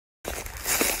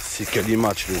C'est quel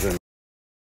match, les amis.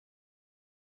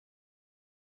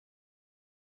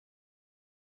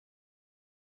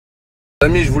 Les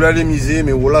amis, je voulais aller miser,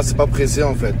 mais voilà, c'est pas pressé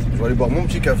en fait. Je vais aller boire mon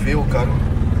petit café au calme.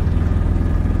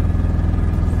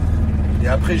 Et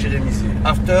après, j'irai miser.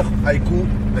 After, haïku,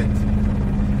 FAIT.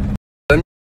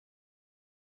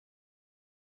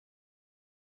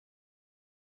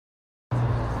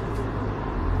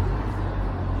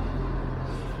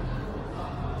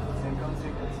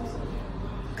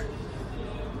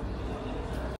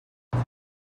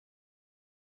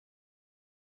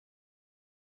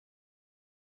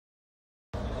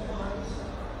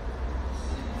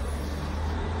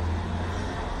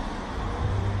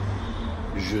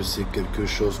 Je sais quelque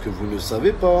chose que vous ne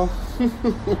savez pas.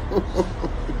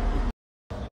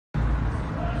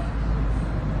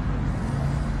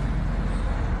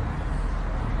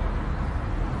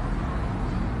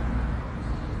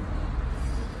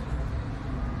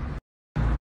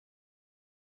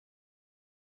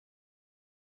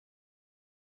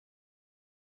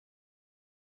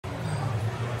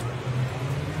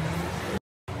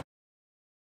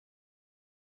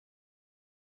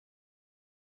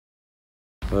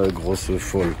 Grosse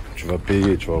folle, tu vas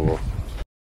payer, tu vas voir.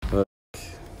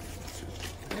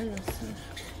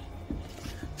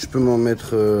 Tu peux m'en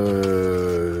mettre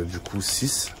du coup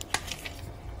 6.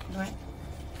 Ouais.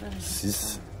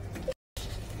 6.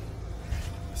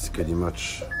 C'est quel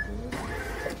match?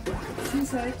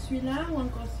 6 avec celui-là ou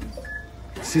encore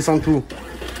 6? 6 en tout.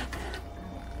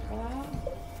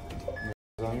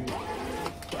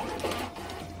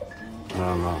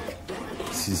 Non, non.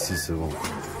 6, c'est bon.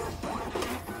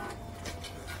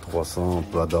 300,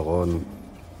 plat d'aron.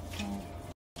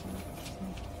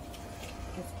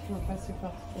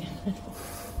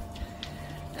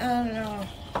 Alors.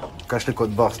 Cache les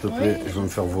codes barres, s'il te plaît. Oui, je vais me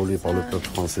faire voler par le peuple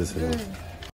français, c'est bon.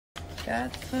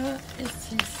 4 et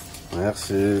 6.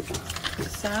 Merci.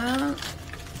 Ça.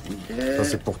 2. Ça,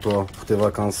 c'est pour toi, pour tes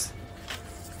vacances.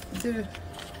 2.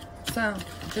 Ça.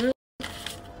 2.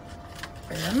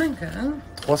 La main, hein?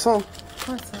 300.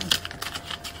 300.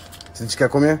 C'est dit qu'à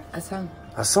combien? À 100.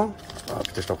 À 100? Ah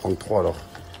putain, je t'en prends 3 alors.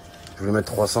 Je vais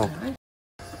mettre 300. Ah ouais.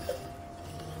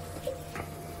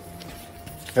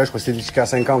 Là, je crois que c'était jusqu'à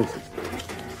 50.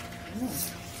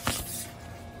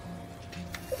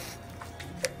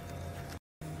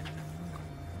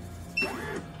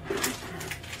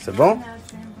 C'est bon?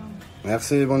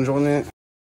 Merci, bonne journée.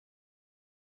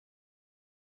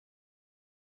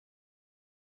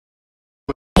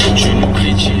 Tu nous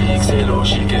critiques, c'est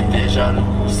logique, t'es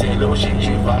jaloux, c'est logique,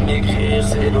 tu vas m'écrire,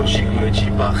 c'est logique, me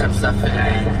dis pas comme ça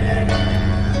fait.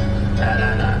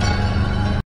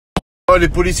 Oh, les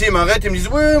policiers m'arrêtent et me disent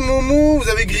ouais, Momo, vous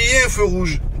avez grillé un feu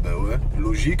rouge. Ben ouais,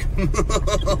 logique.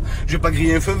 Je vais pas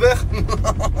griller un feu vert.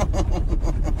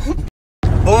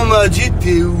 On m'a dit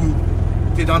t'es où?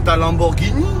 T'es dans ta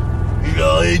Lamborghini? Je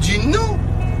leur ai dit non.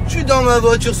 Je suis dans ma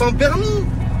voiture sans permis.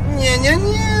 Gna gna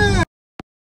gna.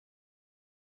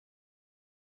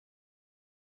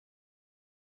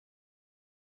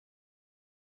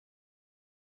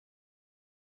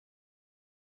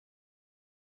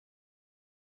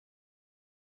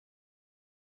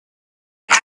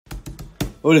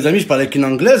 Oh les amis, je parlais avec une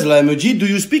anglaise, là, elle me dit, do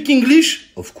you speak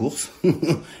English? Of course.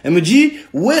 Elle me dit,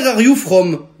 where are you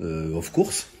from? Of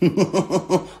course.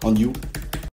 And you?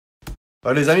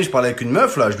 Oh les amis, je parlais avec une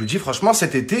meuf, là, je lui dis, franchement,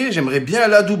 cet été, j'aimerais bien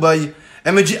aller à Dubaï.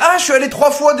 Elle me dit, ah, je suis allé 3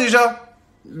 fois déjà.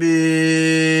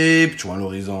 Bip, tu vois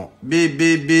l'horizon. Bip,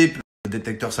 bip, bip, le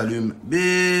détecteur s'allume.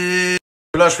 Bip.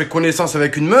 Là, je fais connaissance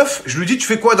avec une meuf, je lui dis, tu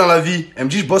fais quoi dans la vie? Elle me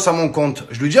dit, je bosse à mon compte.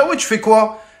 Je lui dis, ah ouais, tu fais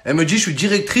quoi? Elle me dit, je suis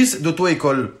directrice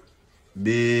d'auto-école.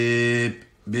 Bip,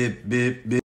 bip, bip,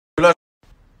 bip. Là.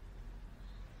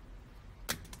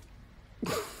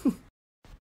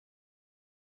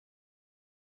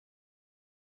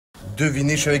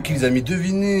 Devinez, je suis avec qui les amis?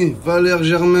 Devinez, Valère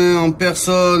Germain en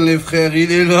personne, les frères,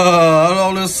 il est là.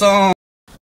 Alors le sang.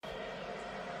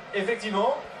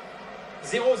 Effectivement,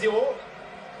 0-0,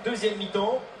 deuxième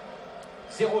mi-temps,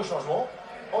 0 changement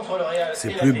entre le Real et c'est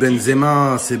la plus Athletic.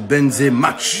 Benzema, c'est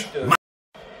Benzema-match.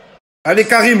 Allez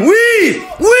Karim, oui,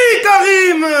 oui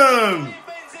Karim.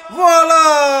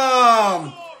 Voilà.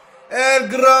 El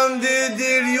Grande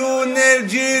de Lionel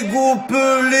Diego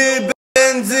Pelé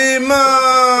Benzema.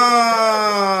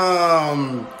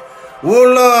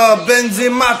 Voilà,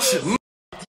 Benzema-match.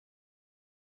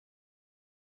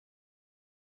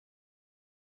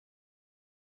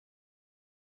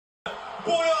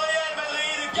 Pour le Real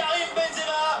Madrid, Karim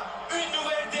Benzema, une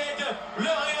nouvelle tête. Le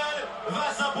Real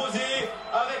va s'imposer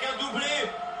avec un doublé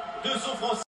de son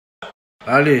français.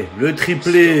 Allez, le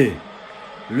triplé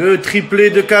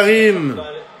de Karim.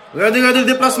 Regardez le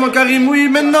déplacement Karim, oui,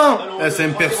 maintenant. C'est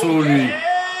un perso, lui.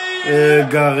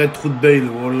 Gareth trou de Bale,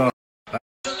 voilà.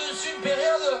 Dessus une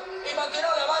période, et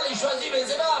maintenant la balle est choisie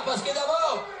Benzema, parce que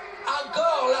d'abord,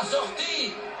 encore la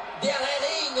sortie derrière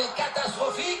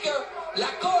catastrophique,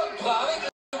 la contre avec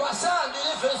le bassin du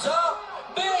défenseur,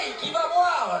 Bale qui va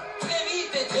voir très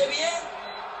vite et très bien,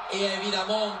 et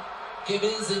évidemment que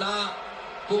Benzema,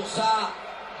 pour ça,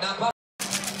 n'a pas...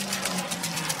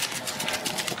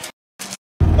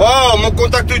 Oh, mon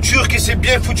contact turc, il s'est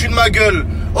bien foutu de ma gueule.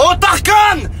 Oh,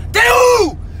 Tarkan, t'es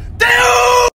où? T'es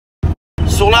où?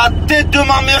 Sur la tête de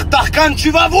ma mère, Tarkan,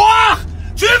 tu vas voir!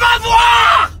 Tu vas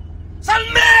voir! Sale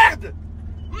merde!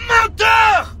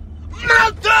 Menteur!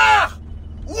 Menteur!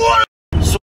 Voilà.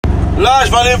 Là,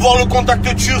 je vais aller voir le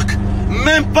contact turc.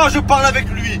 Même pas, je parle avec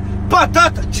lui.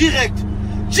 Patate, direct.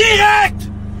 Direct!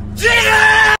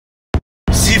 Direct!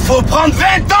 S'il faut prendre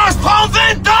 20 ans, je prends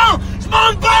 20 ans! Je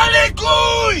m'en bats les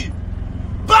couilles!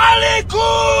 Bats les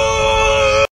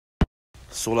couilles!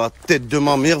 Sur la tête de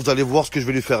ma mère, vous allez voir ce que je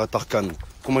vais lui faire à Tarkan.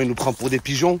 Comment il nous prend pour des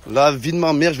pigeons? La vie de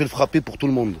ma mère, je vais le frapper pour tout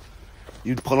le monde.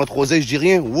 Il prend notre oseille, je dis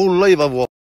rien. Wallah, il va voir.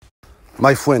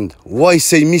 My friend, why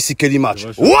say me si quel match?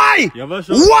 Why?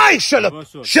 Why? Shut up!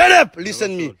 Shut up!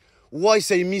 Listen me. Why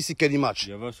say me si quel match?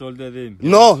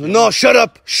 No, no, shut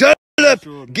up! Shut up!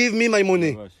 Give me my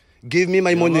money. Give me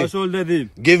my money.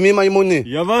 Give me my money.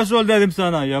 Yavaş ol dedim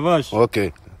sana, yavaş.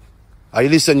 Okay.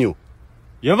 I listen you.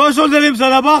 Yavaş ol dedim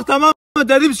sana, bak tamam mı?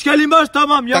 Dedim şikelim baş,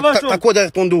 tamam, yavaş ol. T'as quoi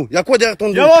derrière ton dos? Y'a quoi derrière ton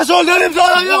dos? Yavaş ol dedim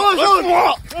sana, yavaş ol.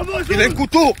 Yavaş ol. Il a un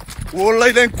couteau. Oh là,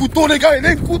 il a un couteau, les gars. Il a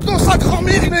un couteau. Sa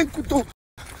grand-mère, il a un couteau.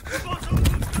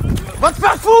 Va te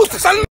faire foutre, sale